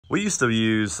We used to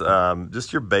use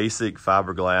just your basic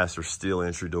fiberglass or steel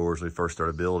entry doors when we first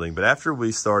started building. But after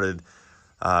we started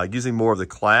using more of the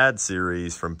clad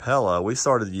series from Pella, we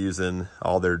started using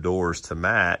all their doors to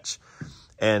match.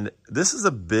 And this is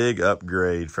a big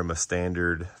upgrade from a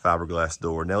standard fiberglass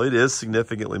door. Now, it is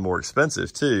significantly more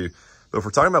expensive too, but if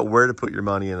we're talking about where to put your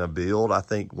money in a build, I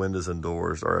think windows and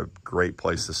doors are a great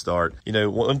place to start. You know,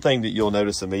 one thing that you'll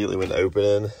notice immediately when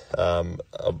opening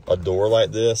a door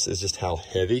like this is just how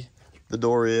heavy the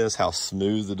door is, how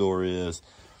smooth the door is,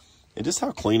 and just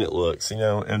how clean it looks, you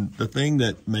know. And the thing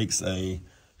that makes a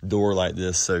door like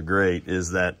this so great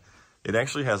is that it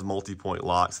actually has multi-point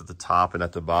locks at the top and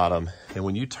at the bottom. And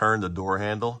when you turn the door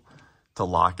handle to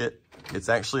lock it, it's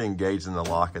actually engaged in the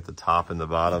lock at the top and the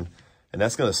bottom. And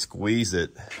that's gonna squeeze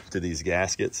it to these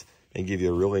gaskets and give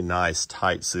you a really nice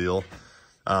tight seal,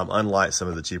 unlike some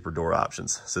of the cheaper door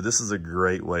options. So this is a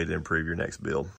great way to improve your next build.